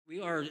We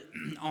are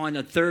on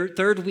a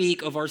third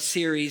week of our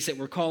series that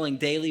we're calling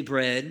Daily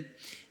Bread,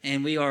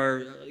 and we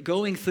are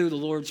going through the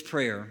Lord's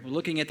Prayer. We're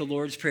looking at the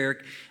Lord's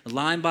Prayer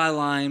line by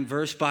line,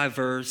 verse by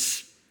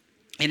verse,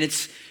 and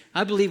it's,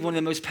 I believe, one of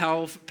the most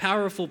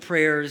powerful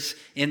prayers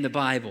in the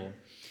Bible.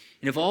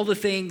 And of all the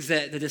things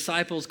that the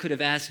disciples could have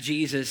asked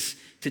Jesus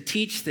to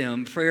teach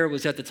them, prayer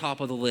was at the top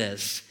of the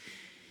list.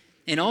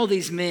 And all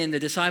these men, the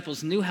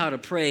disciples, knew how to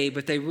pray,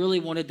 but they really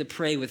wanted to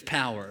pray with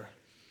power.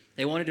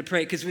 They wanted to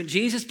pray because when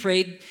Jesus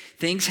prayed,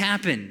 things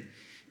happened,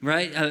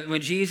 right? When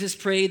Jesus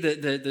prayed,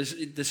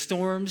 the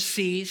storms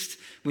ceased.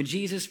 When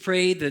Jesus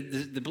prayed,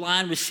 the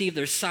blind received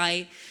their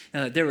sight.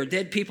 There were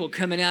dead people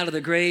coming out of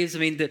the graves. I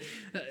mean,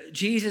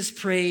 Jesus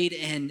prayed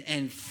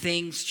and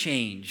things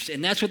changed.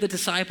 And that's what the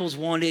disciples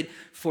wanted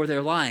for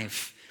their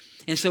life.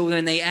 And so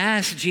when they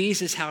asked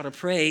Jesus how to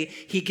pray,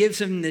 he gives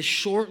them this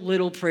short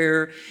little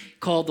prayer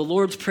called the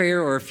Lord's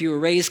Prayer, or if you were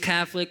raised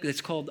Catholic,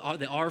 it's called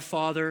the Our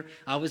Father.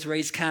 I was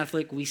raised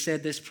Catholic. We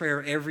said this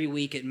prayer every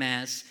week at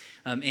Mass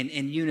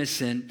in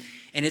unison.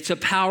 And it's a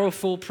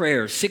powerful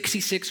prayer,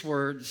 66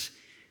 words.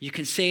 You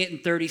can say it in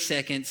 30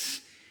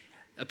 seconds.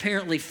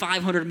 Apparently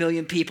 500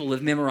 million people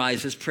have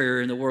memorized this prayer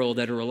in the world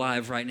that are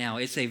alive right now.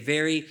 It's a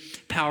very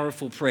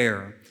powerful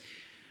prayer.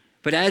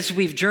 But as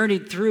we've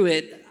journeyed through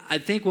it, I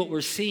think what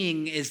we're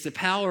seeing is the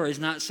power is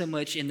not so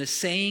much in the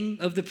saying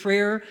of the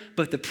prayer,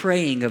 but the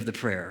praying of the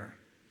prayer.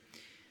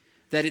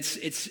 That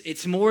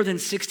it's more than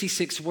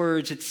 66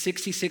 words. It's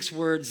 66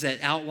 words that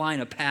outline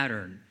a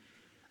pattern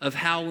of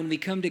how when we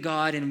come to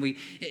God and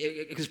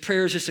because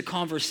prayer is just a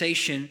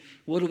conversation,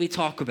 what do we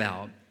talk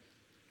about?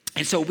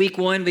 And so week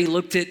one, we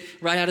looked at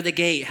right out of the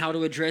gate how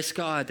to address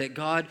God, that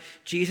God,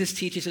 Jesus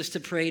teaches us to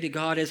pray to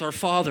God as our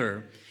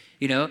Father.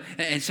 You know,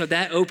 and so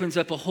that opens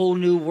up a whole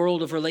new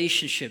world of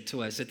relationship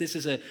to us, that this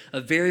is a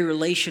very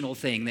relational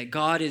thing, that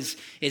God is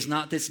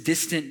not this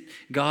distant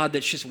God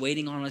that's just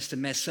waiting on us to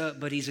mess up,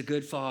 but he's a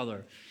good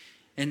Father.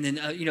 And then,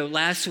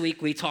 last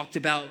week we talked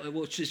about,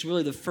 which is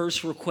really the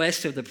first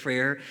request of the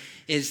prayer,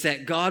 is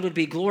that God would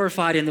be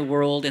glorified in the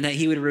world and that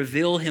he would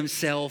reveal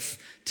himself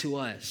to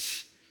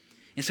us.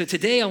 And so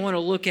today I want to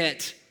look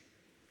at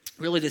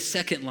really the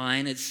second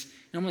line. I'm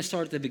going to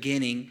start at the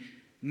beginning.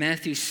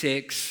 Matthew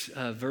 6,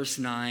 verse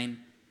 9.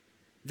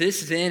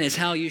 This then is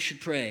how you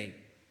should pray.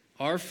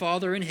 Our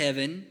Father in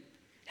heaven,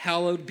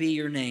 hallowed be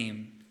your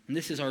name. And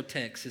this is our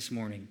text this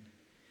morning.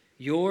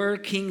 Your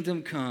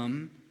kingdom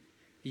come,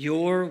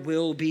 your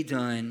will be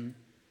done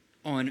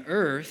on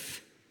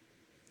earth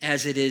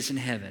as it is in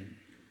heaven.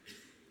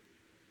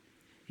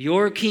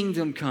 Your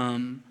kingdom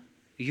come,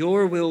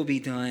 your will be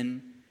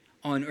done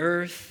on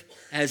earth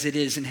as it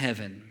is in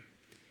heaven.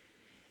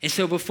 And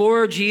so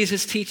before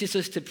Jesus teaches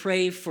us to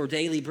pray for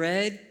daily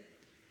bread,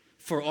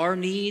 for our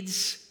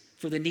needs,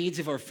 for the needs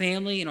of our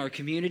family and our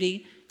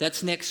community,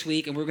 that's next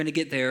week, and we're going to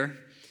get there.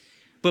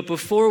 But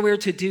before we're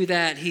to do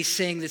that, he's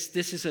saying this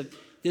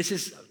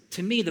is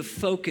to me the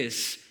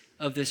focus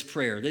of this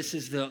prayer. This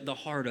is the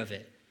heart of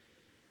it.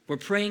 We're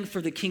praying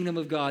for the kingdom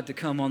of God to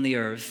come on the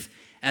earth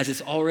as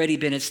it's already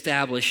been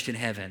established in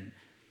heaven.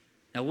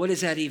 Now, what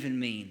does that even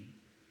mean?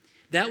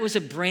 That was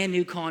a brand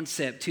new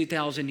concept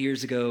 2,000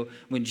 years ago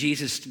when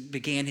Jesus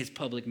began his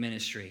public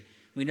ministry.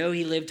 We know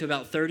he lived to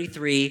about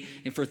 33,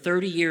 and for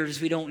 30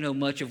 years, we don't know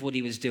much of what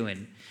he was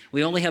doing.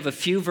 We only have a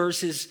few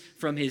verses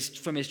from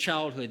his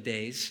childhood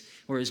days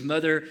where his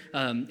mother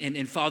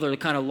and father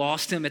kind of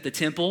lost him at the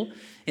temple,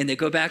 and they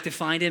go back to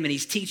find him, and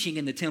he's teaching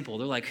in the temple.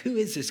 They're like, who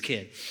is this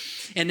kid?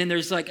 And then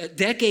there's like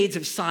decades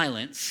of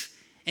silence.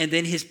 And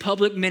then his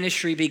public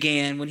ministry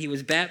began when he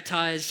was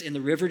baptized in the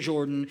River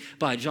Jordan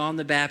by John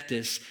the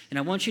Baptist. And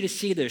I want you to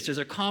see this. There's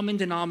a common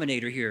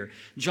denominator here.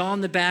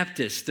 John the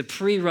Baptist, the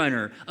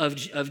pre-runner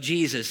of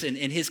Jesus and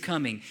his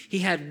coming, he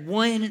had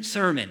one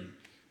sermon.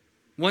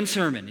 One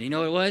sermon. You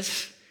know what it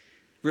was?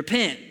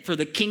 Repent, for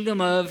the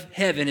kingdom of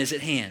heaven is at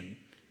hand.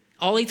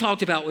 All he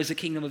talked about was the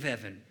kingdom of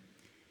heaven.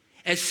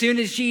 As soon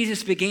as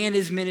Jesus began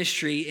his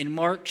ministry in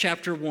Mark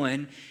chapter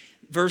 1,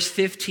 verse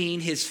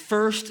 15, his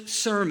first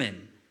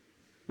sermon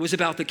was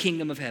about the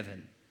kingdom of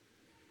heaven.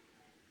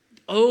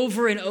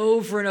 Over and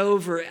over and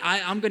over,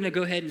 I'm going to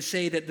go ahead and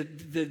say that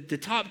the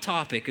top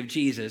topic of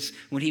Jesus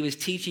when he was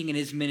teaching in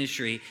his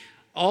ministry,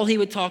 all he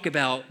would talk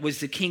about was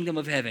the kingdom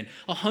of heaven.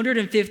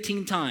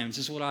 115 times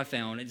is what I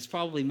found. It's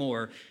probably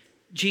more.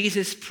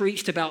 Jesus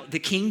preached about the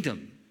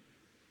kingdom.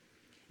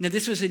 Now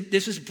this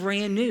was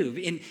brand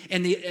new.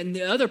 And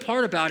the other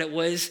part about it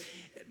was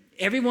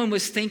everyone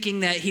was thinking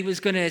that he was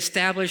going to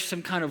establish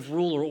some kind of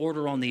rule or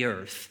order on the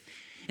earth.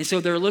 And so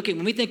they're looking,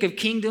 when we think of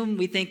kingdom,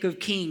 we think of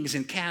kings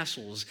and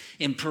castles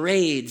and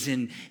parades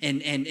and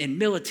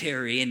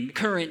military and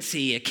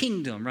currency, a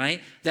kingdom,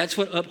 right? That's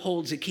what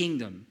upholds a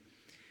kingdom.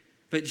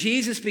 But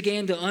Jesus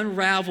began to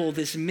unravel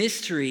this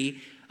mystery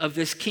of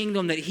this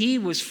kingdom that he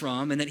was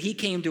from and that he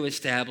came to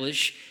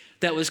establish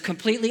that was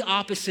completely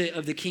opposite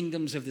of the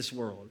kingdoms of this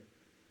world.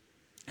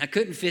 I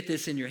couldn't fit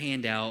this in your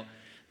handout,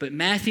 but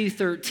Matthew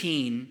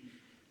 13,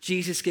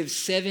 Jesus gives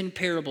 7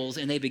 parables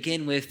and they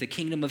begin with the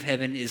kingdom of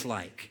heaven is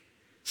like.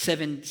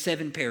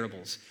 Seven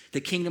parables.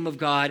 The kingdom of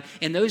God,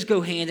 and those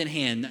go hand in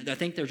hand. I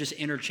think they're just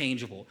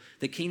interchangeable.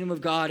 The kingdom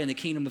of God and the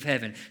kingdom of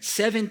heaven.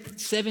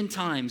 Seven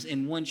times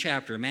in one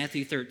chapter,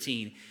 Matthew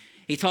 13.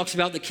 He talks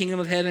about the kingdom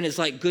of heaven as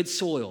like good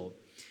soil.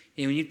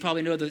 And you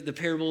probably know the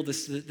parable of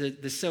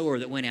the sower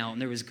that went out,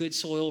 and there was good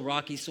soil,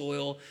 rocky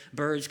soil.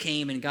 Birds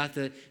came and got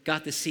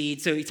the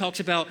seed. So he talks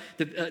about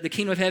the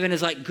kingdom of heaven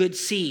as like good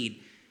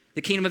seed.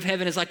 The kingdom of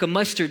heaven is like a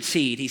mustard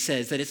seed, he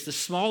says, that it's the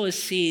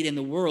smallest seed in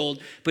the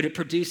world, but it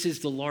produces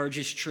the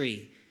largest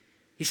tree.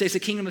 He says the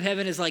kingdom of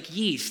heaven is like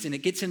yeast, and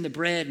it gets in the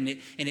bread, and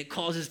it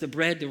causes the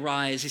bread to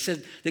rise. He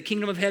says the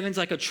kingdom of heaven is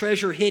like a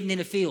treasure hidden in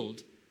a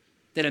field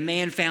that a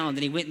man found,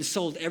 and he went and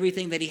sold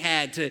everything that he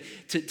had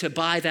to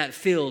buy that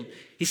field.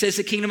 He says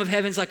the kingdom of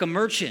heaven is like a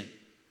merchant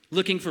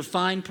looking for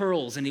fine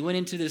pearls, and he went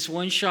into this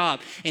one shop,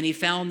 and he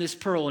found this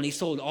pearl, and he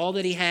sold all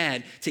that he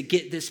had to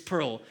get this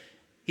pearl.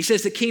 He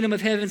says the kingdom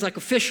of heaven is like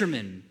a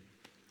fisherman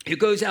who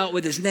goes out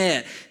with his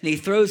net, and he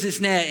throws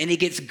his net, and he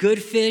gets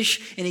good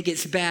fish, and he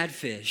gets bad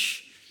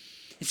fish.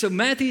 And so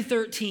Matthew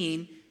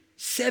 13,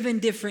 7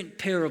 different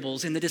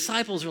parables, and the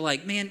disciples are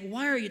like, man,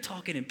 why are you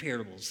talking in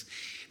parables?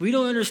 We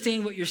don't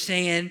understand what you're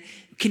saying.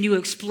 Can you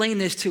explain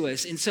this to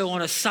us? And so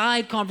on a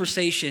side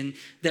conversation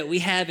that we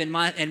have in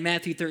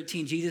Matthew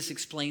 13, Jesus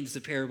explains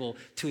the parable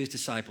to his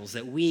disciples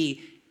that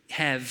we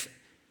have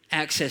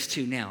access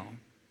to now.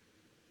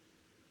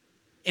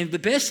 And the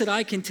best that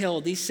I can tell,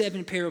 these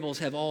 7 parables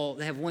have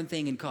one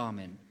thing in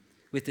common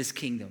with this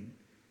kingdom.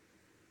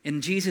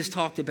 And Jesus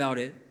talked about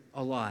it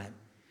a lot.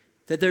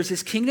 That there's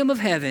this kingdom of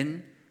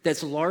heaven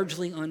that's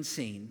largely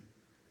unseen,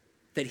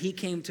 that he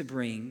came to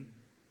bring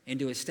and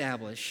to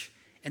establish.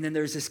 And then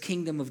there's this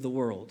kingdom of the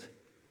world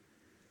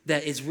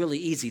that is really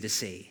easy to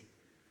see.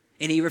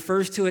 And he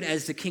refers to it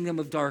as the kingdom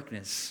of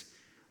darkness,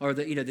 or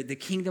the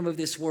kingdom of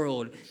this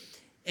world.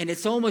 And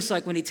it's almost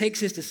like when he takes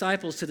his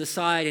disciples to the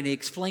side and he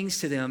explains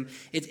to them,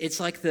 it's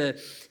like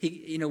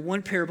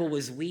one parable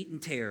was wheat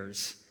and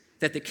tares,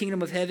 that the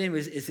kingdom of heaven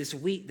is this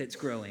wheat that's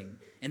growing.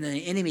 And then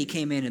the enemy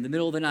came in the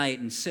middle of the night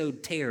and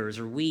sowed tares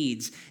or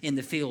weeds in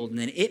the field, and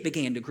then it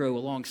began to grow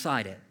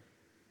alongside it.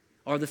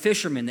 Or the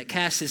fisherman that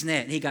cast his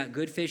net, and he got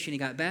good fish and he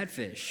got bad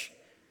fish.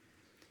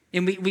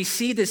 And we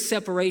see this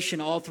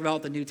separation all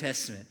throughout the New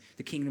Testament.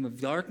 The kingdom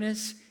of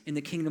darkness and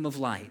the kingdom of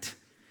light.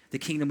 The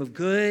kingdom of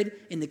good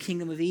and the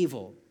kingdom of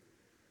evil.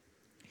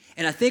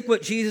 And I think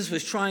what Jesus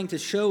was trying to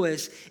show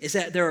us is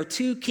that there are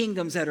 2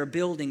 kingdoms that are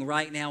building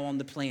right now on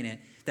the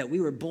planet, that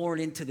we were born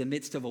into the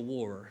midst of a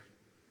war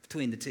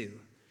between the 2,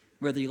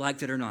 whether you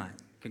liked it or not.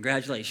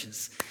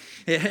 Congratulations.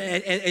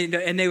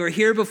 And they were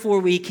here before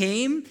we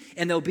came,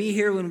 and they'll be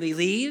here when we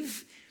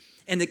leave.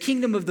 And the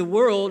kingdom of the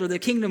world, or the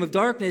kingdom of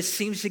darkness,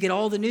 seems to get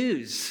all the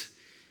news.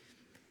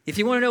 If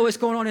you want to know what's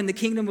going on in the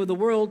kingdom of the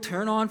world,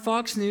 turn on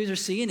Fox News or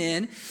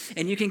CNN,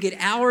 and you can get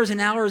hours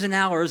and hours and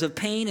hours of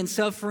pain and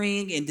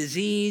suffering and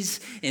disease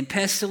and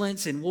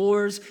pestilence and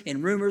wars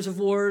and rumors of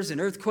wars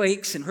and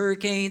earthquakes and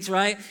hurricanes,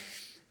 right?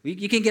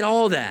 You can get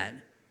all that.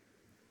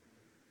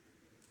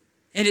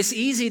 And it's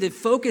easy to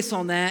focus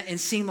on that and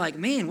seem like,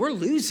 man, we're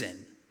losing.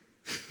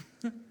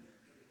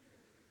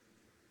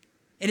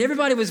 And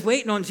everybody was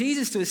waiting on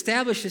Jesus to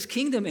establish his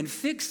kingdom and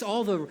fix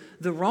all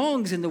the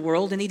wrongs in the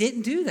world, and he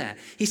didn't do that.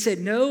 He said,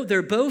 no,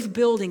 they're both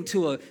building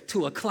to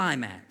a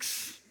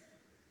climax.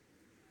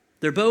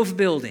 They're both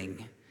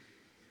building.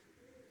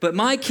 But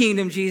my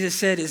kingdom, Jesus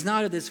said, is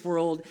not of this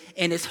world,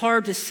 and it's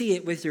hard to see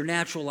it with your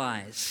natural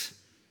eyes.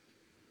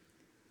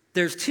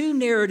 There's 2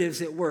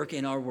 narratives at work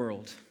in our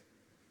world.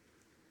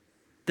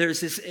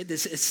 There's this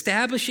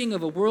establishing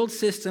of a world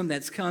system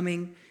that's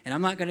coming, and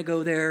I'm not going to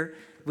go there.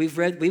 We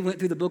went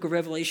through the book of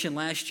Revelation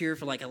last year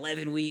for like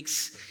 11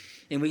 weeks,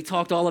 and we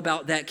talked all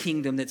about that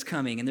kingdom that's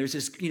coming. And there's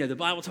this, the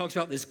Bible talks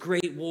about this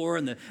great war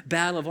and the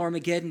battle of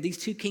Armageddon. These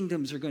 2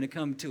 kingdoms are going to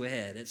come to a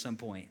head at some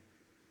point.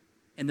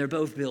 And they're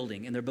both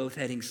building, and they're both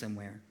heading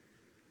somewhere.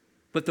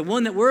 But the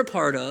one that we're a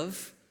part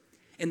of,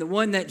 and the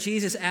one that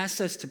Jesus asks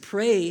us to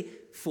pray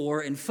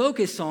for and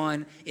focus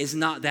on, is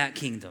not that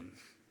kingdom.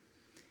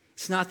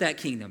 It's not that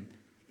kingdom.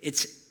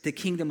 It's the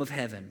kingdom of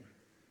heaven.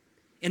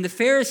 And the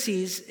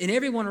Pharisees and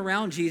everyone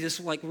around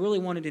Jesus really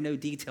wanted to know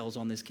details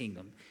on this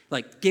kingdom.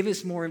 Give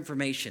us more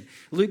information.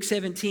 Luke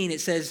 17, it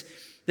says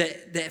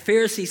that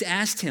Pharisees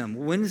asked him,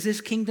 when is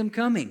this kingdom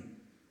coming?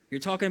 You're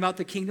talking about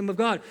the kingdom of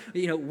God.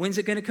 When's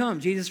it going to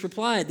come? Jesus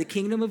replied, the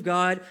kingdom of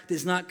God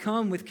does not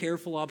come with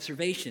careful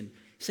observation,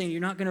 saying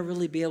you're not going to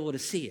really be able to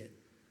see it.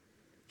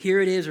 Here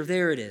it is or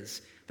there it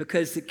is,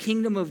 because the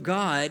kingdom of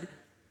God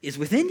is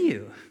within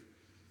you.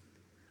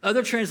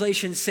 Other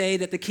translations say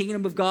that the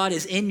kingdom of God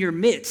is in your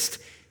midst.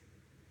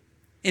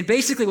 And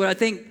basically what I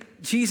think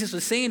Jesus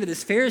was saying to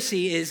this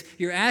Pharisee is,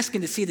 you're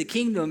asking to see the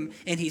kingdom,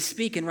 and he's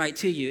speaking right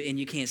to you, and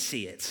you can't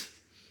see it.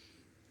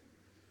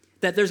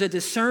 That there's a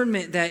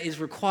discernment that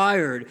is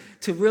required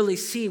to really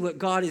see what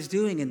God is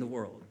doing in the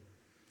world.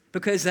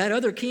 Because that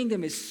other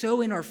kingdom is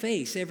so in our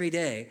face every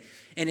day,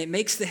 and it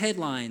makes the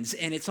headlines,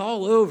 and it's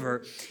all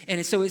over.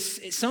 And so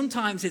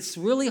sometimes it's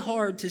really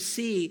hard to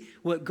see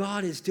what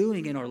God is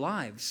doing in our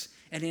lives.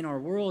 and in our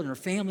world and our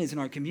families and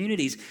our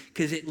communities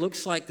because it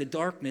looks like the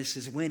darkness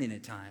is winning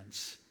at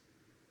times.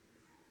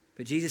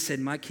 But Jesus said,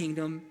 my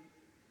kingdom,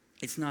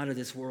 it's not of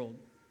this world.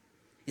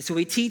 And so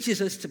he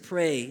teaches us to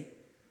pray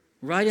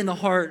right in the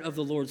heart of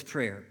the Lord's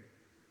Prayer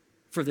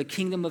for the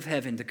kingdom of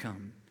heaven to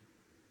come.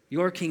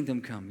 Your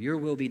kingdom come, your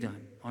will be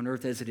done on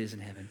earth as it is in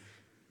heaven.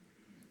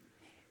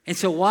 And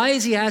so why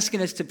is he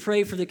asking us to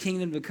pray for the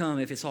kingdom to come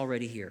if it's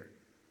already here?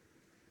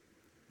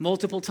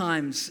 Multiple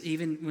times,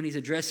 even when he's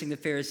addressing the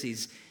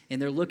Pharisees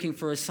and they're looking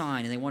for a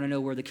sign and they want to know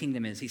where the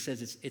kingdom is, he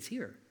says it's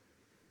here.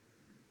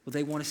 Well,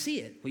 they want to see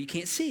it. Well, you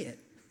can't see it.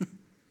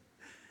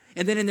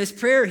 And then in this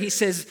prayer, he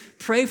says,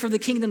 pray for the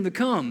kingdom to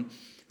come.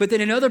 But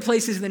then in other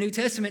places in the New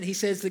Testament, he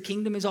says the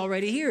kingdom is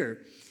already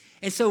here.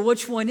 And so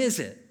which one is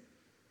it?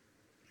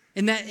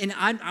 And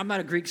I'm not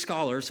a Greek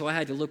scholar, so I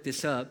had to look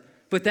this up.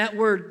 But that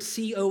word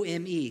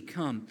C-O-M-E,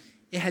 come,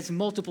 it has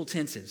multiple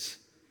tenses.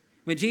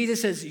 When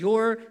Jesus says,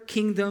 your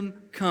kingdom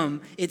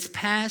come, it's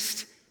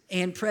past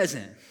and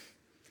present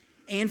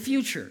and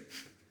future.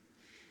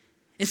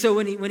 And so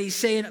when he's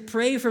saying,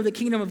 pray for the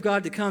kingdom of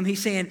God to come,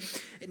 he's saying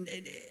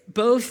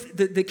both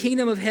the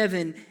kingdom of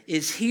heaven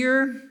is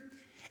here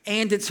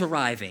and it's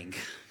arriving.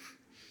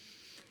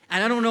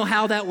 And I don't know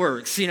how that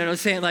works. You know what I'm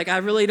saying? Like, I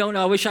really don't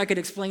know. I wish I could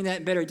explain that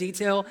in better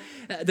detail.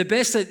 The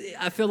best that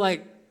I feel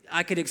like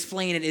I could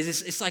explain it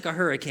is it's like a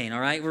hurricane, all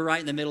right? We're right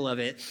in the middle of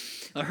it.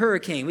 A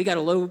hurricane. We got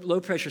a low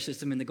pressure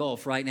system in the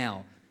Gulf right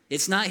now.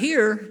 It's not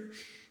here,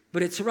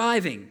 but it's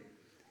arriving.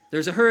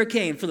 There's a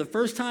hurricane for the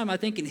first time, I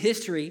think, in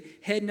history,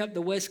 heading up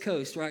the West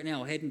Coast right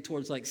now, heading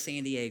towards like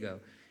San Diego.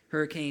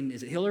 Hurricane,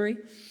 is it Hillary?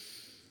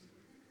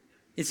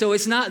 And so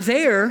it's not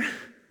there,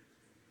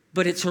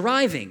 but it's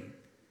arriving.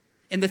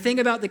 And the thing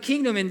about the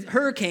kingdom and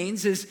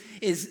hurricanes is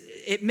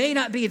it may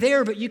not be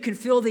there, but you can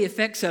feel the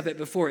effects of it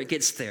before it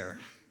gets there.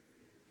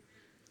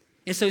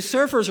 And so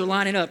surfers are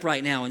lining up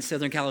right now in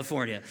Southern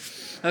California,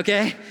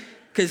 okay?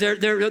 Because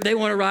they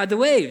want to ride the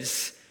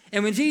waves.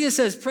 And when Jesus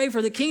says, pray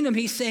for the kingdom,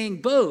 he's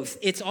saying both.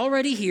 It's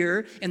already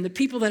here, and the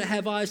people that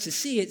have eyes to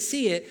see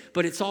it,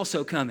 but it's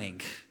also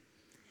coming.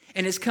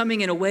 And it's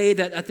coming in a way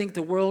that I think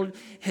the world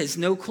has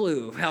no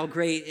clue how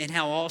great and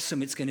how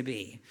awesome it's going to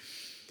be.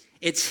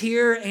 It's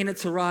here and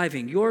it's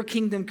arriving. Your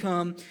kingdom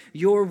come,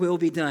 your will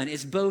be done.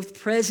 It's both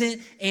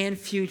present and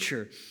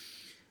future.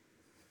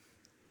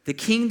 The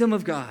kingdom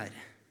of God.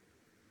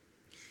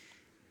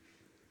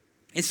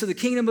 And so the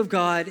kingdom of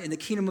God and the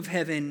kingdom of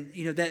heaven,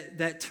 you know,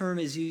 that term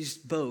is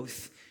used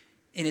both.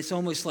 And it's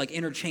almost like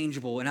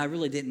interchangeable. And I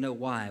really didn't know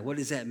why. What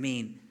does that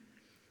mean?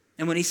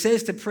 And when he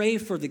says to pray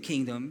for the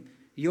kingdom,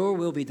 your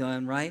will be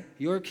done, right?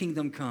 Your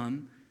kingdom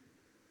come.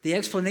 The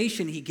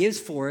explanation he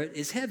gives for it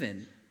is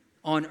heaven,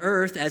 on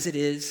earth as it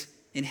is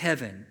in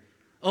heaven.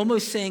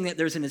 Almost saying that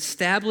there's an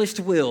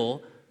established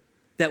will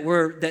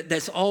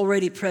that's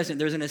already present.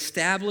 There's an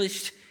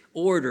established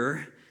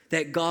order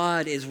that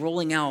God is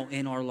rolling out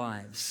in our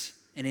lives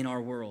and in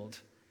our world.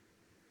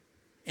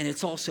 And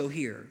it's also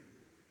here.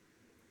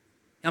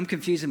 I'm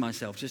confusing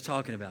myself just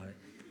talking about it.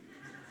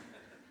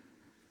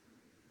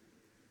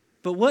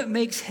 But what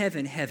makes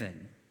heaven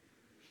heaven?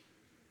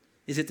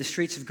 Is it the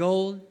streets of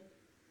gold?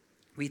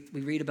 We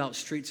read about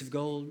streets of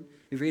gold.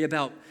 We read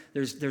about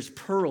there's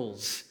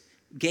pearls,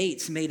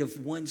 gates made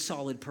of one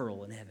solid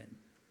pearl in heaven.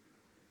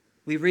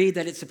 We read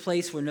that it's a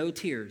place where no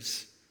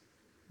tears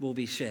will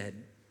be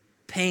shed.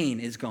 Pain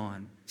is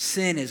gone.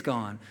 Sin is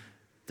gone.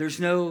 There's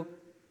no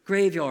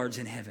graveyards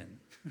in heaven.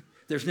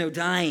 There's no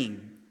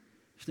dying.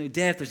 There's no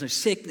death. There's no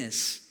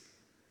sickness.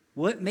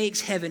 What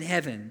makes heaven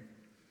heaven?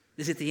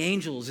 Is it the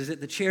angels? Is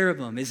it the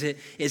cherubim? Is it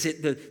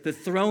the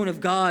throne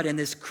of God and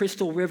this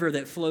crystal river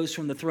that flows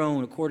from the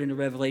throne according to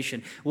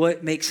Revelation?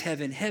 What makes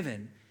heaven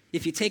heaven?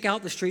 If you take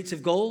out the streets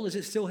of gold, is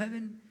it still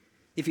heaven?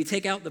 If you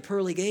take out the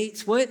pearly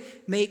gates, what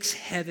makes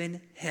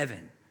heaven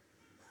heaven?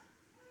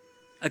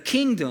 A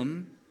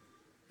kingdom,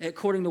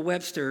 according to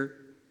Webster,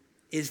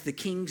 is the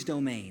king's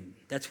domain.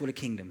 That's what a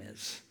kingdom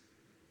is.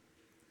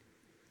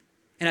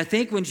 And I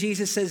think when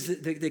Jesus says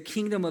that the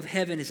kingdom of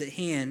heaven is at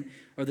hand,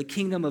 or the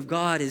kingdom of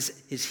God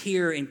is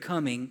here and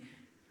coming,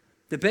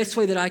 the best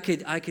way that I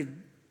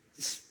could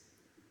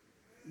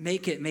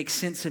make it make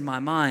sense in my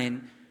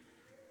mind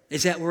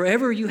is that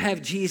wherever you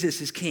have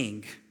Jesus as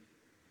king,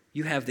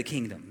 you have the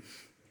kingdom.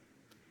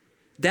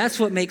 That's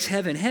what makes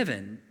heaven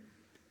heaven.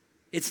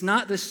 It's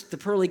not the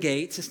pearly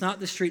gates. It's not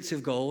the streets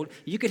of gold.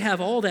 You could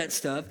have all that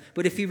stuff,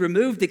 but if you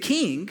remove the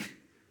king,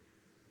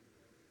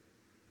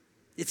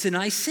 it's a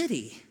nice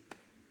city.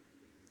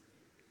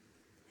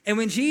 And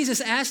when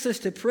Jesus asked us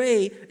to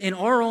pray in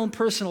our own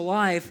personal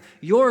life,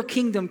 your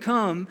kingdom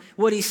come,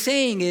 what he's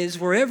saying is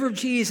wherever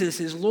Jesus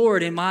is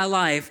Lord in my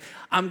life,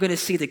 I'm going to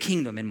see the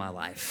kingdom in my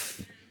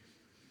life.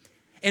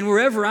 And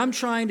wherever I'm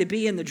trying to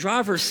be in the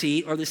driver's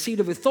seat or the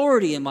seat of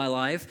authority in my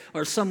life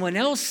or someone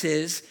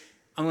else's,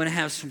 I'm going to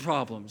have some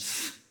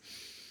problems.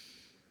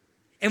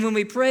 And when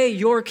we pray,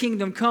 your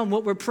kingdom come,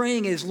 what we're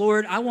praying is,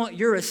 Lord, I want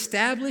your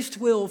established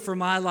will for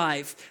my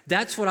life.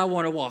 That's what I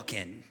want to walk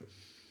in.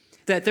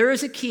 That there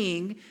is a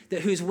king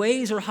whose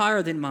ways are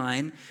higher than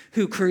mine,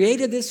 who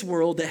created this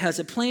world, that has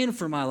a plan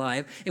for my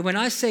life. And when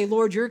I say,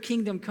 Lord, your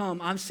kingdom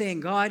come, I'm saying,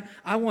 God,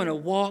 I want to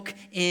walk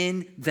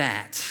in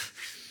that.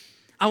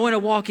 I want to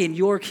walk in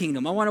your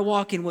kingdom. I want to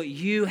walk in what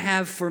you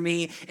have for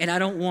me, and I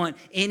don't want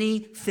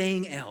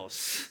anything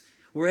else.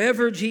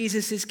 Wherever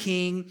Jesus is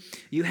king,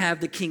 you have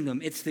the kingdom.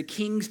 It's the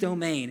king's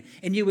domain.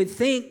 And you would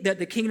think that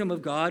the kingdom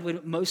of God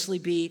would mostly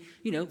be,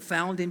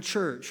 found in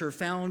church or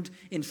found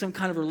in some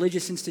kind of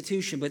religious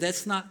institution. But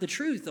that's not the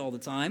truth all the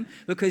time,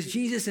 because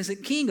Jesus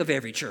isn't king of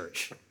every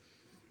church.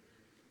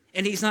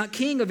 And he's not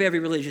king of every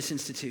religious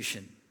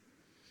institution.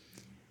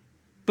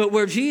 But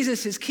where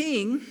Jesus is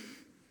king,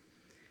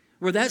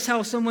 where that's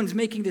how someone's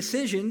making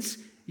decisions,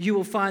 you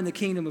will find the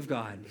kingdom of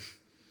God.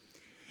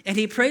 And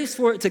he prays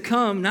for it to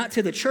come, not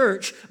to the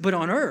church, but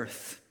on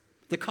earth.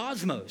 The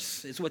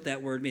cosmos is what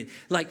that word means.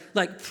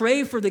 Like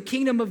pray for the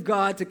kingdom of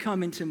God to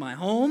come into my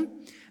home,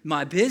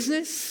 my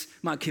business,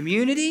 my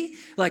community.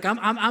 Like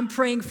I'm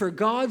praying for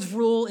God's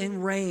rule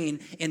and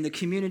reign in the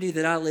community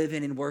that I live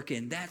in and work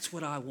in. That's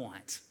what I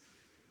want.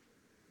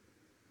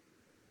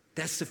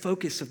 That's the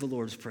focus of the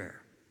Lord's Prayer.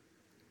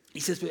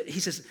 He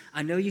says,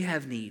 I know you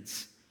have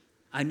needs.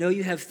 I know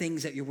you have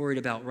things that you're worried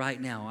about right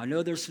now. I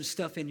know there's some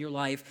stuff in your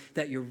life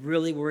that you're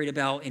really worried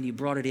about, and you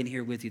brought it in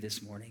here with you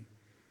this morning.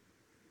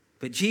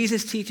 But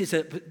Jesus teaches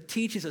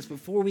us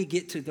before we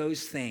get to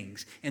those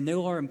things, and they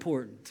are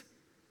important,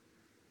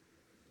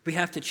 we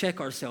have to check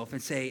ourselves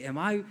and say, am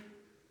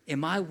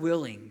I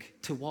willing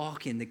to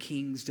walk in the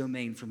king's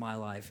domain for my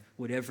life,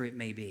 whatever it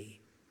may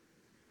be?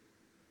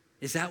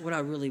 Is that what I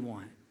really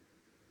want?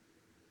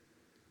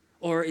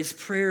 Or is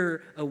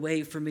prayer a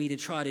way for me to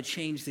try to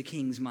change the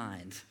king's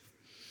mind?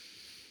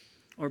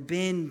 Or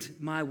bend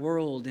my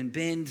world and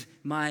bend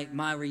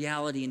my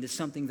reality into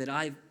something that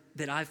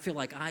I feel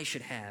like I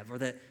should have or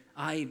that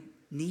I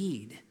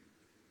need?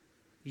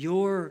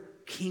 Your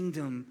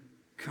kingdom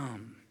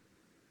come.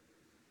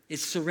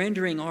 It's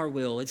surrendering our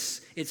will.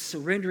 It's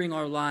surrendering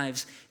our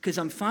lives, because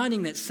I'm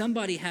finding that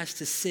somebody has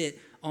to sit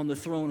on the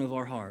throne of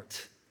our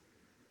heart.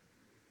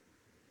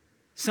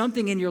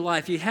 Something in your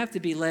life, you have to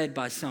be led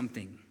by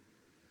something.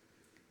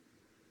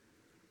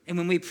 And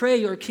when we pray,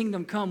 your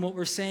kingdom come, what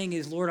we're saying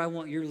is, Lord, I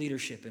want your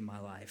leadership in my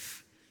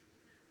life.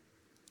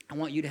 I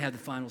want you to have the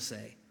final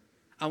say.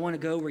 I want to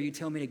go where you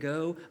tell me to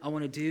go. I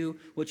want to do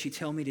what you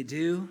tell me to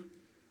do.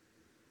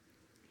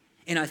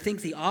 And I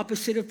think the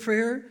opposite of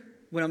prayer,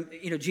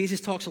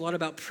 Jesus talks a lot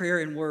about prayer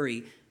and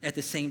worry at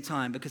the same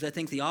time, because I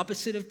think the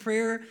opposite of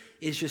prayer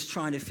is just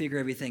trying to figure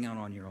everything out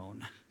on your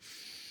own.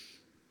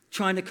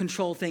 Trying to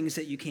control things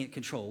that you can't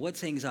control.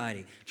 What's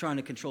anxiety? Trying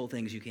to control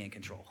things you can't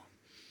control.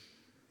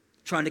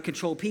 Trying to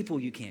control people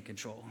you can't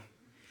control.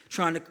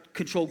 Trying to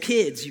control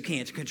kids you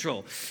can't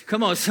control.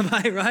 Come on,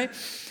 somebody, right?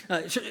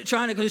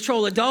 Trying to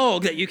control a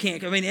dog that you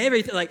can't.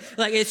 Everything. Like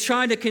it's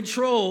trying to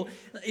control.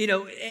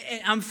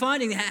 I'm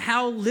finding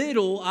how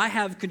little I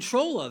have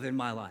control of in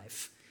my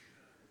life.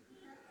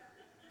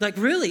 Like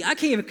really, I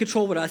can't even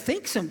control what I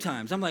think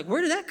sometimes. I'm like,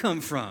 where did that come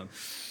from?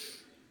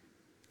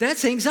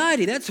 That's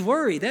anxiety. That's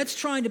worry. That's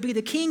trying to be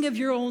the king of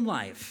your own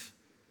life.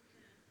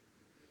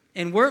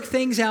 And work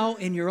things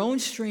out in your own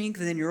strength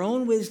and in your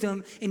own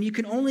wisdom, and you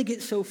can only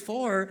get so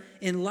far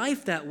in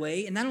life that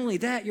way. And not only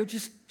that, you're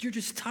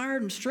just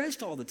tired and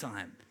stressed all the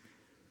time.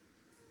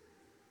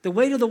 The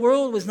weight of the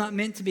world was not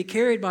meant to be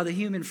carried by the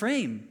human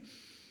frame.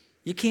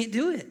 You can't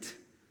do it.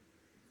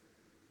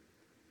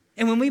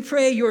 And when we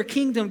pray, your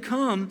kingdom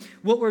come,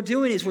 what we're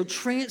doing is we're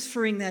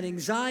transferring that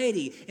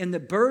anxiety and the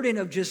burden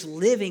of just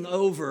living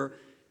over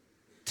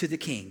to the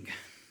king.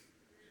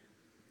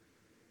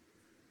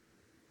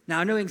 Now,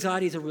 I know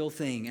anxiety is a real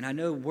thing, and I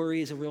know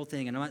worry is a real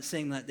thing, and I'm not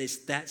saying that it's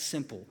that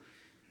simple.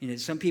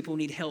 Some people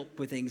need help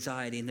with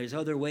anxiety, and there's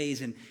other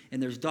ways, and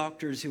there's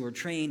doctors who are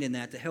trained in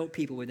that to help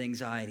people with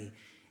anxiety.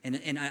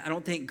 And I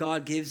don't think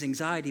God gives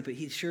anxiety, but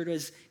he sure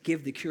does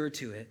give the cure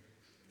to it.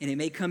 And it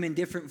may come in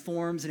different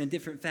forms and in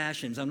different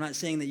fashions. I'm not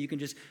saying that you can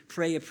just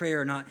pray a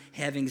prayer and not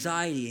have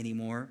anxiety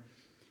anymore.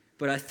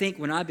 But I think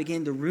when I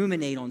begin to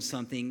ruminate on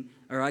something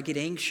or I get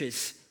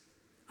anxious,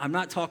 I'm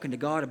not talking to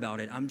God about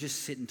it. I'm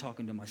just sitting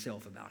talking to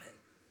myself about it.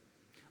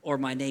 Or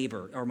my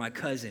neighbor, or my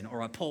cousin,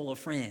 or I poll a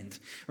friend,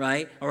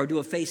 right? Or I do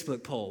a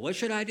Facebook poll. What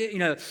should I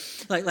do?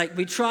 Like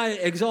we try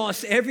to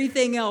exhaust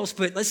everything else,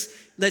 but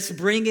let's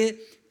bring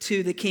it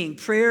to the king.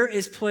 Prayer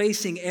is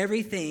placing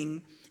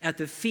everything at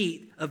the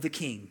feet of the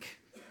king.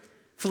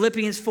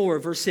 Philippians 4,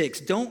 verse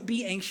 6, don't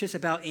be anxious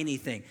about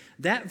anything.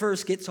 That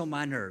verse gets on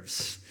my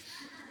nerves.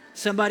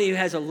 Somebody who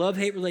has a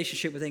love-hate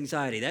relationship with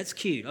anxiety. That's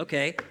cute.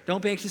 Okay.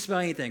 Don't be anxious about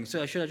anything.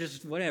 So should I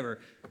just, whatever,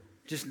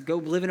 just go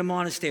live in a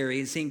monastery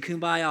and sing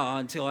Kumbaya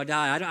until I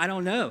die? I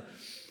don't know.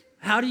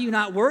 How do you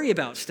not worry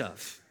about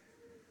stuff?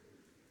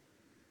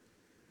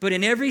 But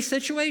in every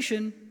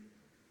situation,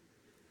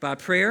 by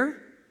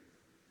prayer,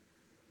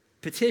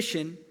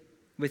 petition,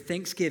 with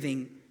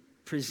thanksgiving,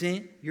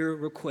 present your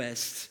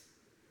requests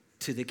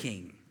to the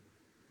king.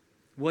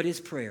 What is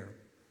prayer?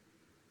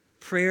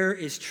 Prayer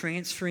is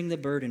transferring the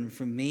burden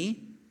from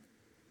me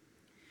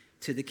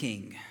to the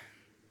king.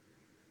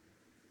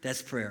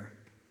 That's prayer.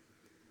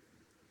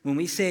 When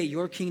we say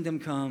your kingdom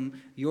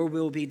come, your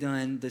will be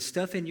done, the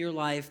stuff in your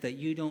life that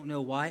you don't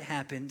know why it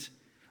happened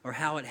or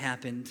how it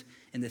happened,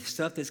 and the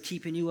stuff that's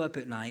keeping you up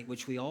at night,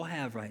 which we all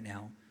have right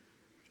now,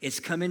 it's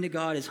coming to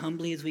God as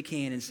humbly as we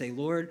can and say,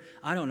 Lord,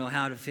 I don't know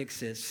how to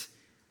fix this,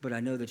 but I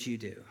know that you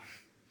do.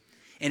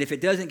 And if it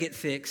doesn't get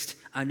fixed,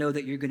 I know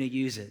that you're going to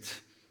use it.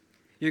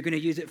 You're going to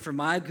use it for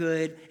my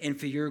good and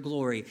for your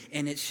glory.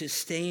 And it's just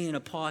staying in a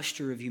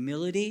posture of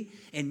humility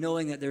and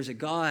knowing that there's a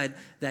God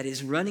that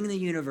is running the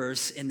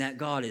universe and that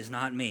God is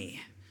not me.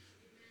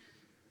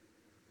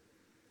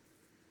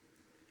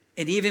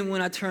 And even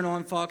when I turn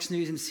on Fox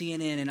News and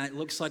CNN and it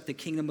looks like the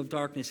kingdom of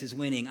darkness is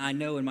winning, I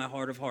know in my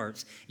heart of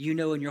hearts, you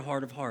know in your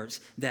heart of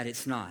hearts, that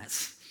it's not.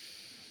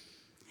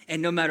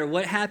 And no matter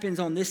what happens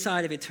on this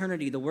side of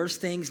eternity, the worst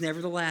thing's never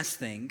the last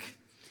thing.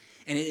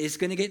 And it's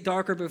going to get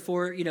darker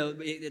before,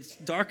 it's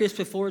darkest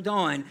before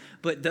dawn.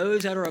 But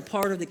those that are a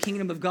part of the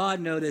kingdom of God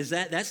know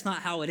that's not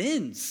how it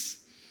ends.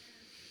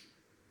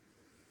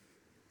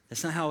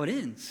 That's not how it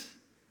ends.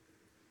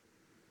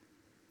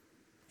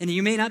 And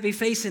you may not be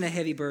facing a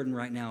heavy burden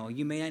right now.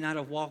 You may not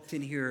have walked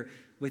in here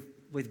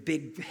with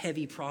big,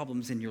 heavy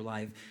problems in your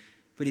life.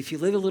 But if you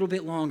live a little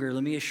bit longer,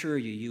 let me assure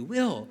you, you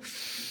will.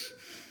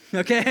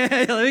 Okay,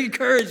 let me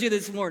encourage you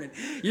this morning.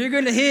 You're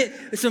going to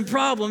hit some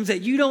problems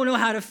that you don't know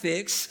how to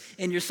fix,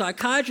 and your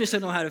psychiatrist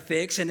don't know how to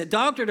fix, and the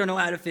doctor don't know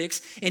how to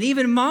fix, and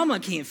even mama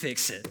can't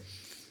fix it.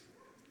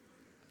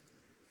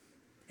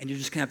 And you're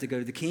just going to have to go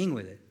to the king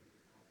with it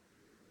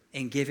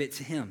and give it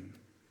to him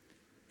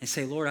and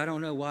say, Lord, I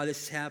don't know why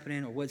this is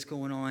happening or what's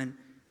going on,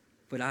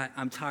 but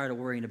I'm tired of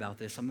worrying about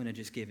this. I'm going to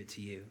just give it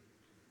to you.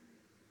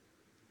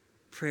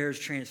 Prayer is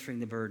transferring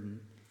the burden.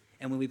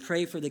 And when we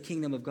pray for the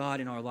kingdom of God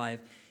in our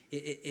life,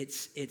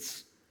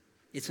 it's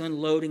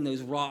unloading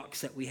those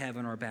rocks that we have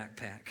in our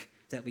backpack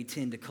that we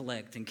tend to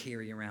collect and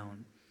carry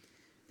around.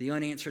 The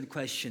unanswered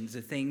questions,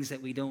 the things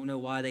that we don't know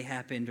why they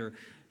happened, or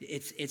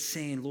it's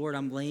saying, Lord,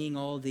 I'm laying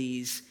all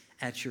these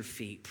at your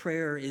feet.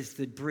 Prayer is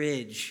the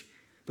bridge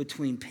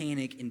between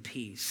panic and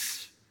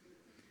peace.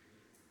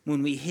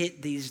 When we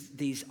hit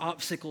these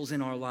obstacles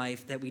in our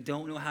life that we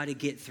don't know how to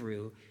get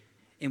through,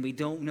 and we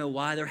don't know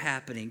why they're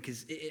happening,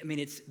 because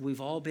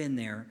we've all been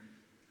there.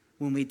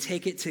 When we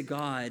take it to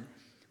God,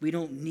 we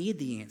don't need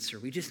the answer.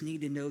 We just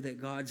need to know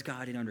that God's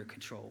got it under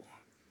control.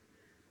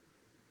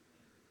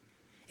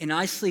 And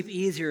I sleep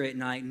easier at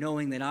night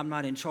knowing that I'm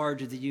not in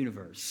charge of the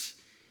universe.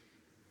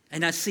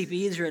 And I sleep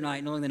easier at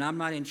night knowing that I'm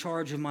not in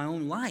charge of my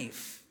own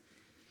life.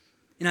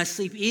 And I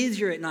sleep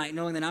easier at night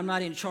knowing that I'm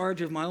not in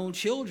charge of my own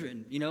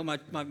children.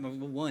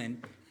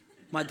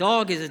 My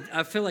dog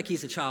I feel like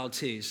he's a child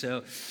too,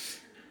 so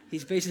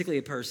he's basically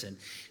a person.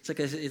 It's like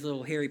a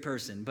little hairy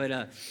person,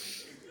 but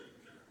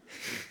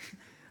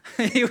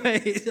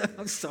anyways,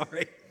 I'm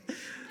sorry.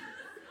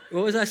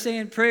 What was I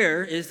saying?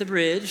 Prayer is the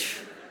bridge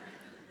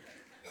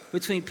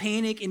between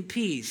panic and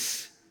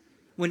peace.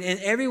 When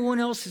everyone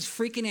else is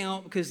freaking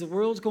out because the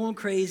world's going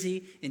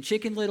crazy and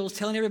Chicken Little's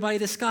telling everybody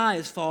the sky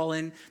is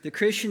falling, the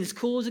Christian is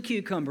cool as a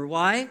cucumber.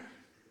 Why?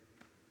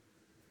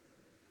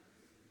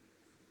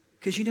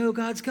 Because you know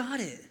God's got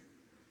it.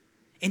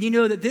 And you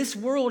know that this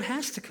world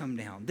has to come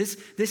down.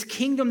 This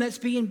kingdom that's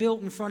being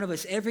built in front of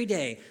us every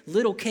day,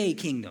 little K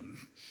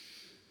kingdom,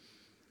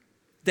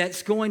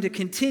 that's going to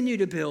continue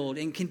to build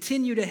and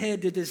continue to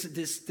head to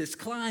this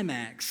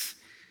climax.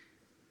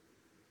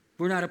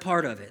 We're not a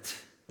part of it.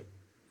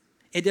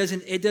 It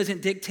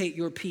doesn't dictate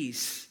your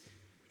peace.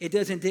 It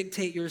doesn't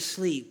dictate your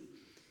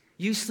sleep.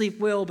 You sleep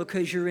well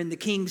because you're in the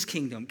King's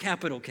kingdom,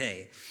 capital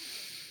K.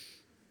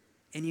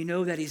 And you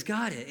know that he's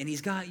got it, and he's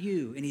got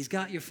you, and he's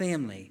got your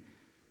family.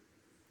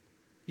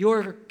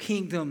 Your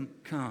kingdom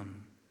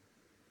come.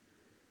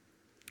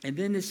 And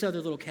then this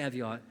other little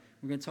caveat,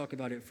 we're going to talk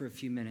about it for a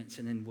few minutes,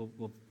 and then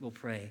we'll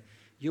pray.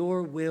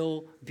 Your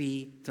will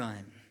be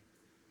done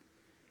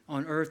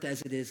on earth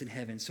as it is in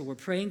heaven. So we're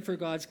praying for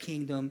God's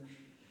kingdom,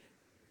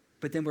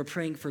 but then we're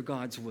praying for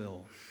God's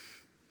will.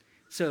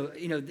 So,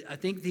 I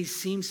think these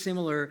seem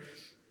similar,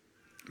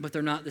 but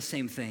they're not the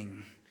same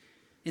thing.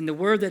 And the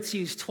word that's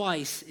used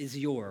twice is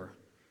your.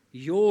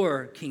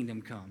 Your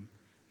kingdom come.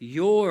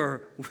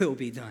 Your will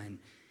be done.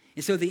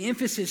 And so the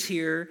emphasis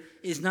here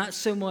is not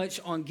so much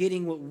on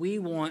getting what we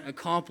want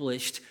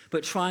accomplished,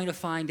 but trying to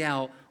find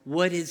out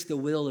what is the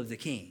will of the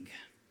King.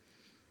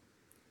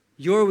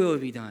 Your will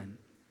be done.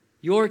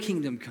 Your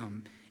kingdom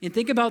come. And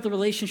think about the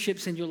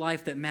relationships in your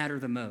life that matter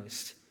the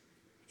most.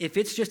 If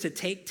it's just a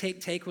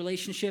take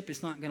relationship,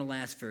 it's not going to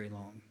last very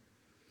long.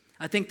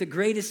 I think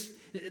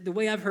the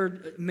way I've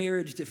heard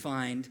marriage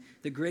defined,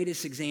 the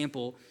greatest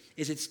example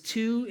is it's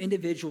two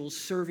individuals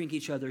serving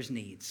each other's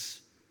needs.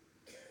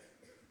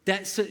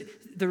 That's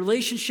the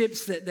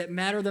relationships that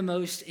matter the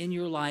most in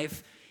your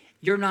life.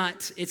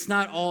 It's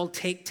not all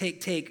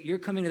take. You're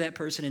coming to that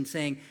person and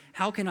saying,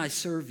 how can I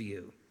serve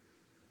you?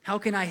 How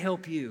can I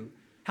help you?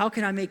 How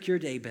can I make your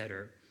day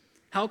better?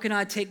 How can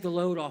I take the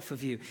load off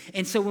of you?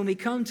 And so when we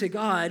come to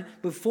God,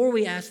 before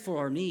we ask for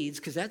our needs,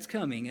 because that's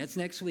coming, that's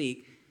next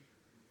week,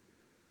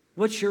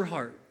 what's your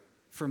heart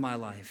for my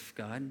life,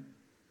 God?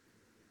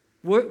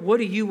 What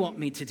do you want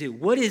me to do?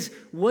 What is,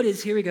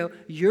 here we go,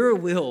 your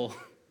will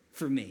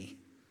for me?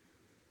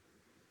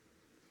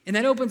 And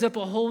that opens up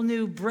a whole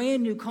new,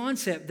 brand new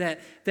concept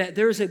that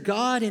there's a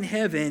God in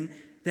heaven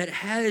that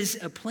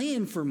has a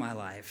plan for my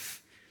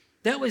life.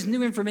 That was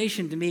new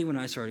information to me when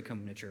I started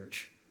coming to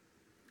church.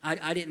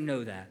 I didn't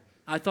know that.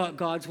 I thought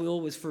God's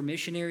will was for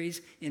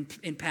missionaries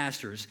and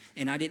pastors,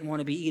 and I didn't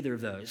want to be either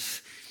of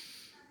those.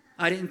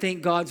 I didn't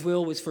think God's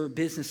will was for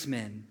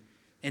businessmen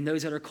and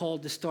those that are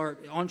called to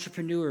start,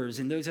 entrepreneurs,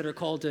 and those that are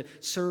called to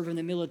serve in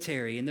the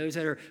military, and those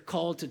that are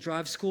called to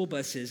drive school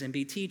buses and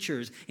be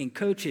teachers and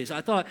coaches.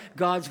 I thought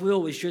God's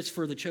will was just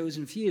for the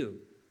chosen few.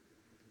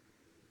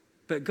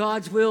 But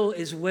God's will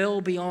is well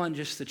beyond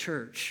just the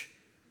church.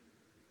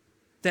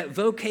 That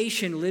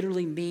vocation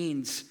literally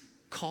means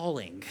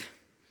calling.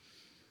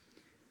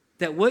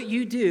 That what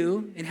you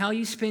do and how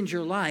you spend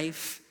your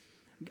life,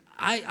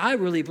 I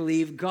really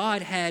believe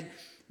God had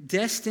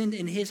destined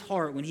in his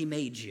heart when he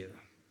made you.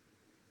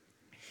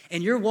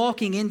 And you're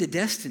walking into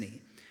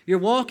destiny. You're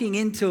walking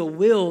into a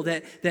will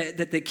that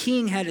the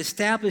King had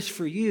established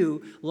for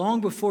you long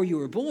before you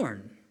were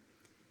born.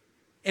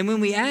 And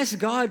when we ask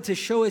God to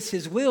show us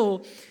his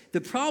will,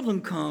 the problem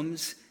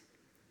comes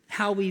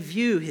how we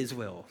view his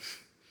will.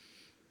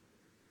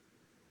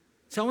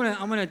 So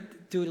I'm gonna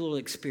do a little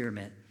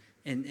experiment,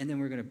 and then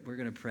we're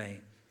gonna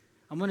pray.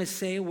 I'm gonna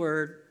say a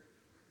word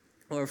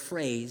or a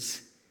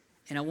phrase,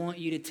 and I want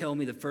you to tell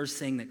me the first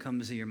thing that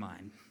comes to your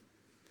mind.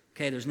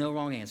 Okay, there's no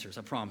wrong answers,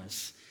 I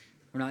promise.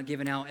 We're not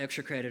giving out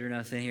extra credit or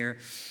nothing here.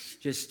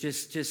 Just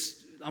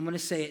I'm going to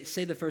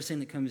say the first thing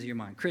that comes to your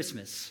mind.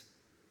 Christmas.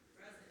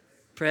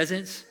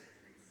 Presents.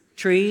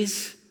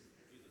 Trees.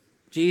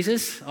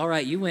 Jesus. All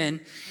right, you win.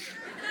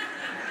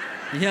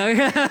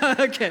 Yeah,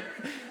 okay.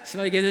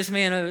 Somebody give this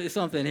man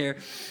something here.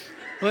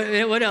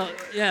 What else?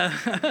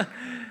 Yeah.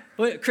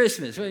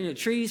 Christmas.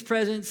 Trees,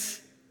 presents.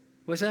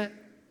 What's that?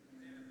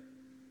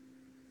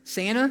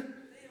 Santa?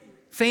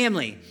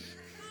 Family.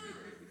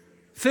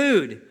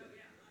 Food.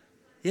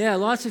 Yeah,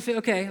 lots of food.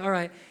 Okay, all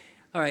right.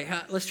 All right,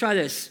 let's try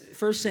this.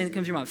 First thing that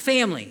comes to your mind.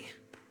 Family.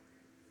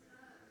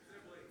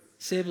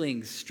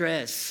 Siblings.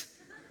 Stress.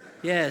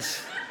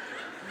 Yes.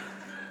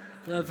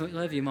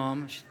 Love you,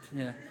 Mom.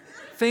 Yeah.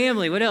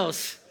 Family. What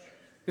else?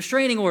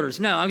 Restraining orders.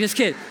 No, I'm just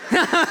kidding.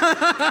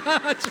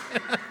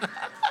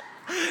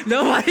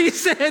 Nobody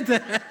said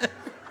that.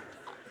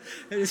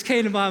 It just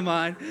came to my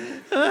mind.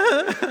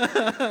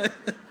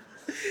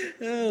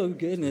 Oh,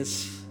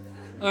 goodness.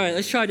 All right,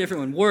 let's try a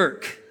different one.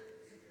 Work.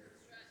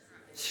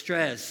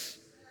 Stress.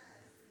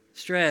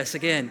 Stress,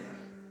 again.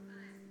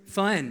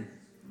 Fun.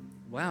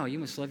 Wow, you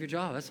must love your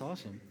job. That's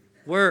awesome.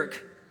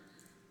 Work.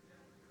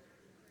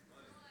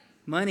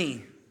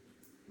 Money.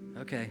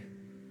 Okay.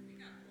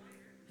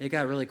 It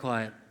got really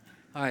quiet.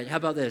 All right, how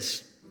about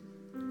this?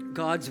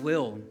 God's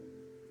will.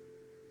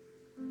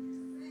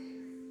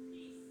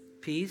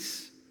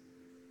 Peace.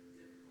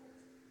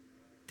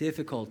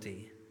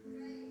 Difficulty.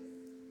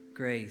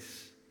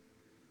 Grace.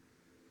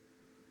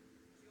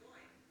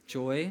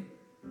 Joy.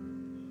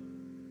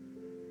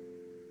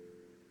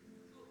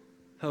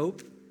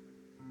 Hope.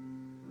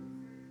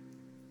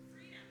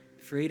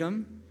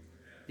 Freedom.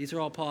 These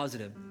are all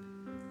positive.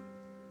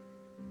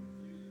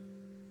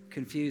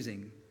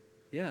 Confusing.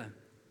 Yeah.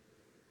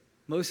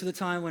 Most of the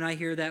time when I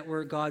hear that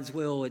word God's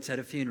will, it's at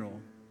a funeral.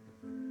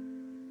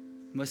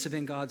 Must have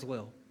been God's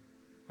will.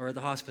 Or at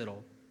the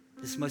hospital.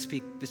 This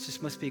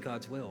just must be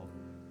God's will.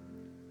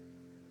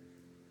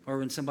 Or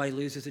when somebody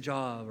loses a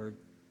job, or it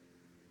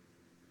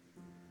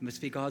must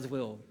be God's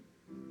will.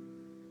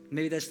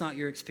 Maybe that's not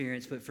your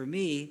experience, but for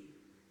me,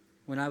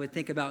 when I would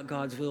think about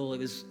God's will, it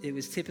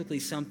was typically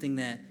something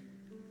that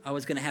I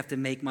was going to have to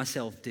make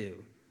myself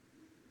do.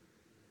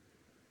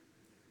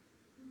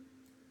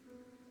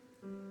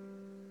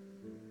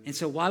 And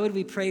so why would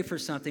we pray for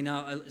something?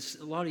 Now,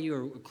 a lot of you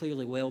are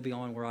clearly well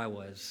beyond where I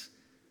was.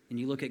 And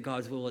you look at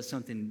God's will as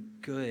something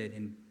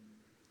good,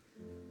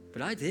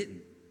 but I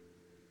didn't.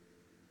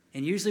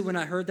 And usually when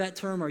I heard that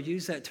term or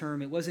used that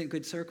term, it wasn't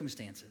good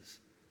circumstances.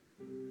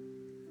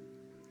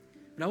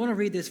 But I want to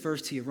read this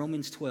verse to you,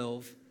 Romans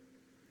 12,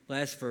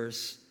 last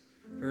verse,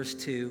 verse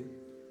 2.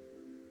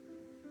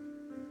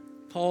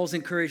 Paul's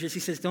encouraged us. He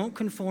says, don't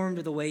conform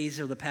to the ways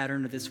or the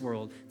pattern of this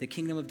world, the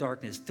kingdom of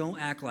darkness. Don't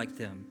act like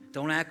them.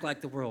 Don't act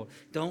like the world.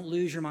 Don't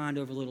lose your mind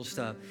over little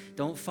stuff.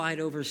 Don't fight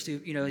over,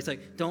 he's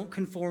like, don't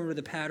conform to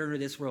the pattern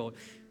of this world.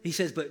 He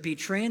says, but be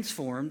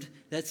transformed.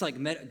 That's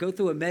like go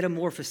through a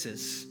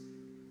metamorphosis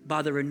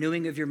by the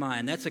renewing of your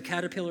mind. That's a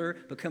caterpillar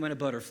becoming a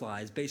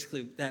butterfly. It's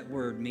basically that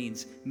word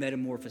means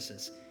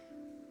metamorphosis.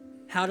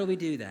 How do we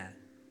do that?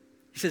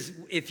 He says,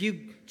 if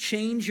you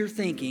change your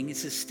thinking, it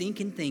says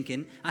stinking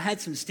thinking. I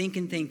had some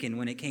stinking thinking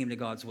when it came to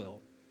God's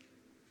will.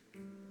 He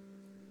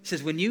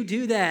says, when you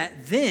do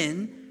that,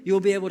 then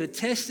you'll be able to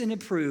test and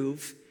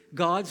approve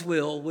God's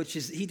will, which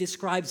is, he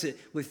describes it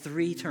with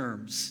 3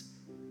 terms.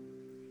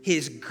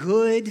 His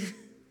good,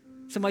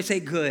 somebody say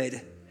good.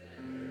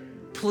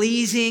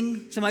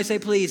 Pleasing, somebody say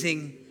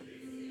pleasing.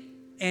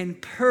 And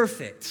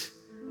perfect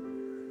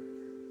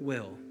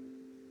will.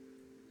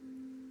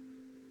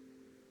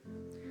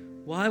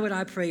 Why would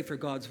I pray for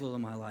God's will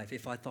in my life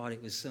if I thought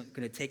it was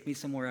going to take me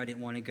somewhere I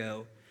didn't want to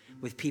go,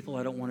 with people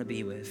I don't want to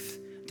be with,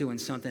 doing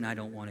something I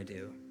don't want to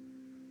do?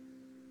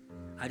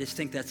 I just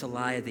think that's a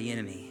lie of the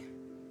enemy.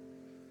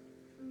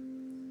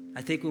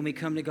 I think when we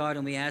come to God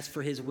and we ask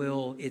for his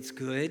will, it's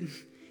good.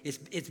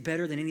 It's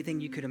better than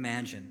anything you could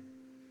imagine.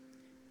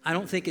 I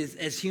don't think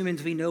as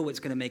humans we know what's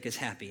going to make us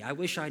happy. I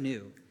wish I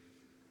knew.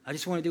 I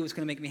just want to do what's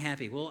going to make me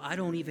happy. Well, I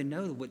don't even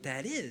know what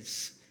that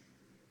is.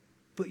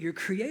 But your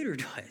Creator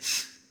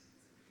does.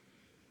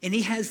 And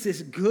he has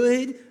this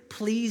good,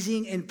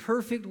 pleasing, and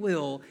perfect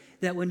will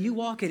that when you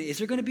walk in it, is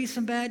there going to be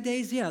some bad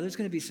days? Yeah, there's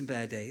going to be some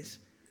bad days.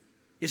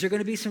 Is there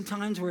going to be some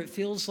times where it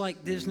feels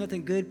like there's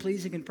nothing good,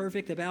 pleasing, and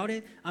perfect about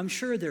it? I'm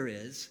sure there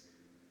is.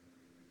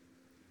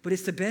 But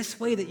it's the best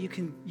way that you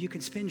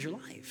can spend your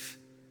life.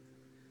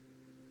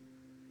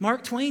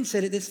 Mark Twain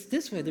said it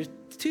this way. There's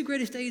the two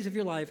greatest days of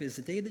your life is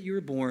the day that you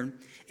were born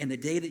and the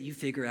day that you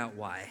figure out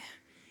why.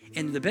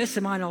 And to the best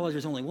of my knowledge,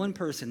 there's only one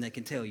person that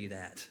can tell you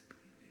that.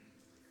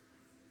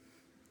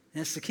 And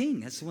that's the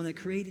King. That's the one that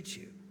created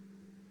you.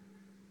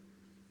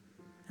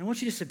 I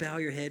want you just to bow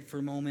your head for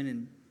a moment.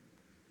 And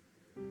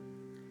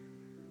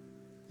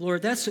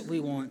Lord, that's what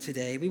we want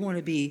today. We want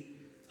to be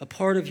a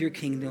part of your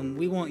kingdom.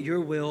 We want your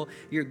will,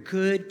 your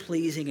good,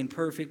 pleasing, and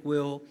perfect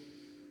will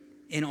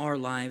in our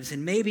lives.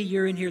 And maybe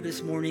you're in here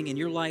this morning and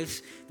your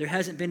life, there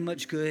hasn't been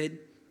much good.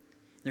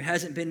 There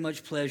hasn't been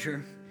much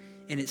pleasure.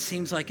 And it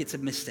seems like it's a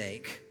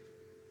mistake.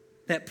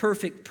 That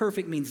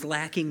perfect means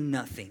lacking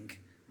nothing.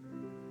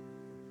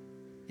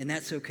 And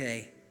that's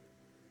okay.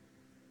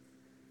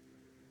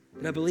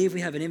 But I believe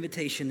we have an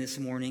invitation this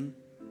morning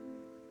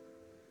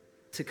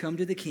to come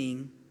to the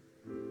King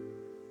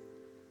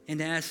and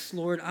to ask,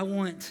 Lord, I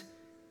want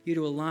you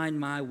to align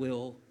my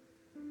will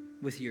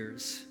with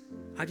yours.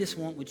 I just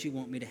want what you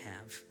want me to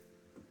have.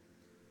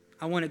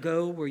 I want to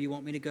go where you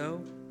want me to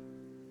go.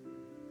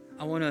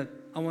 I want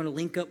to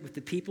link up with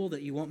the people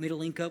that you want me to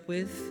link up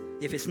with.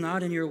 If it's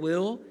not in your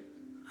will,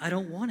 I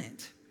don't want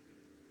it.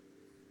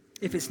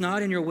 If it's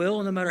not in your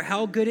will, no matter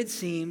how good it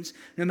seems,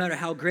 no matter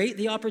how great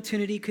the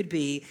opportunity could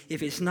be,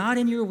 if it's not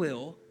in your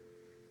will,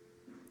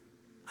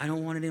 I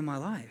don't want it in my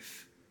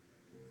life.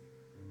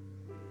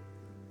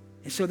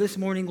 And so this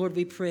morning, Lord,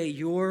 we pray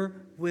your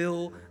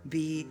will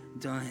be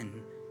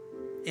done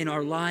in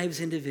our lives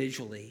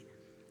individually.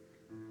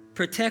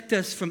 Protect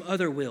us from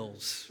other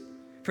wills.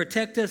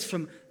 Protect us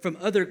from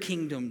other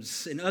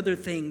kingdoms and other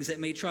things that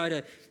may try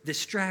to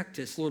distract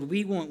us. Lord,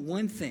 we want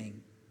one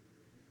thing.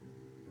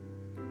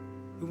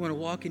 We want to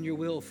walk in your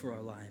will for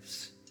our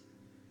lives.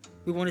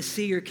 We want to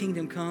see your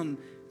kingdom come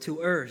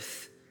to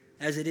earth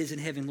as it is in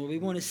heaven, Lord. We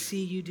want to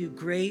see you do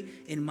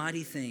great and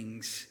mighty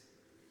things.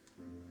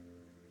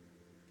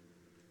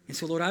 And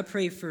so, Lord, I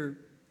pray for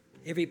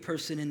every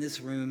person in this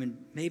room, and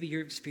maybe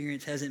your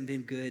experience hasn't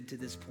been good to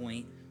this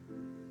point.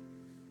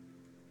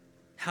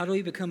 How do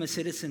we become a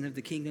citizen of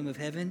the kingdom of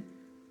heaven?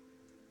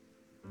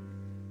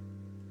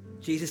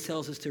 Jesus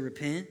tells us to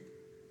repent,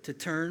 to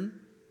turn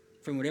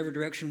from whatever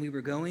direction we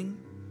were going,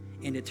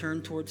 and to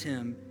turn towards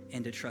him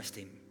and to trust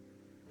him.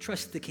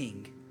 Trust the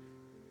King.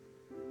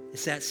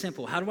 It's that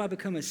simple. How do I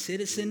become a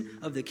citizen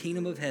of the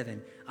kingdom of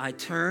heaven? I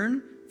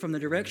turn from the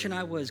direction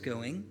I was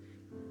going.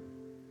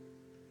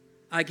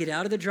 I get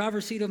out of the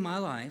driver's seat of my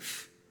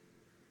life,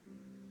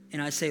 and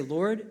I say,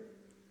 Lord,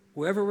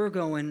 wherever we're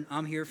going,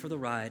 I'm here for the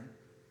ride.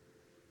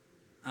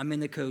 I'm in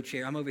the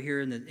co-chair. I'm over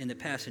here in the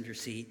passenger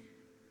seat.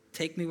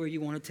 Take me where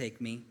you want to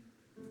take me.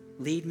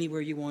 Lead me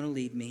where you want to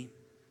lead me.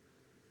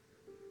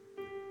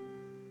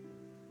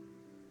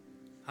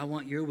 I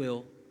want your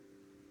will.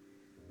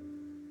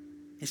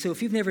 And so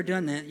if you've never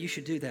done that, you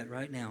should do that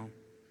right now.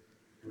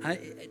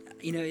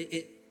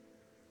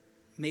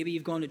 Maybe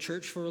you've gone to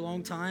church for a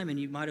long time and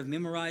you might have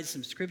memorized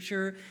some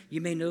scripture.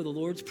 You may know the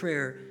Lord's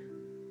Prayer.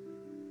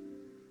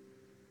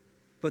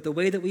 But the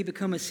way that we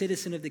become a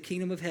citizen of the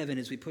kingdom of heaven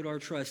is we put our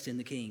trust in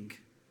the King.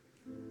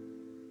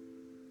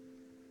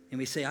 And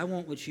we say, I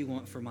want what you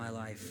want for my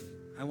life.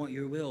 I want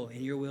your will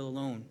and your will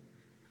alone.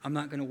 I'm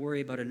not going to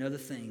worry about another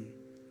thing.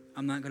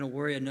 I'm not going to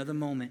worry another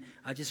moment.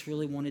 I just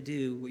really want to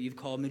do what you've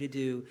called me to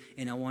do,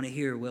 and I want to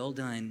hear, well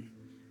done,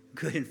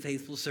 good and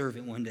faithful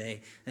servant one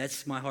day.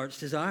 That's my heart's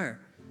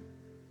desire.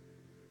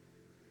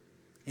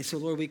 And so,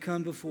 Lord, we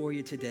come before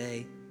you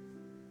today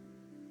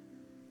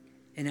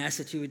and ask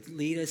that you would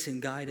lead us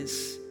and guide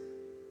us.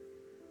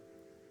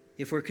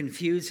 If we're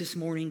confused this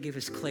morning, give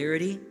us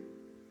clarity.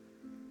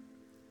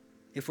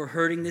 If we're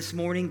hurting this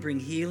morning, bring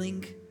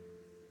healing.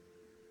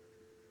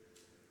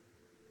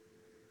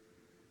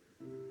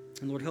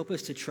 And Lord, help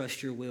us to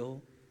trust your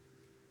will,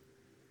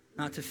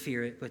 not to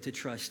fear it, but to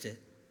trust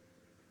it.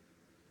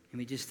 And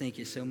we just thank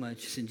you so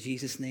much. It's in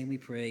Jesus' name we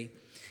pray.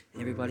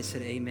 And everybody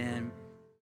said amen.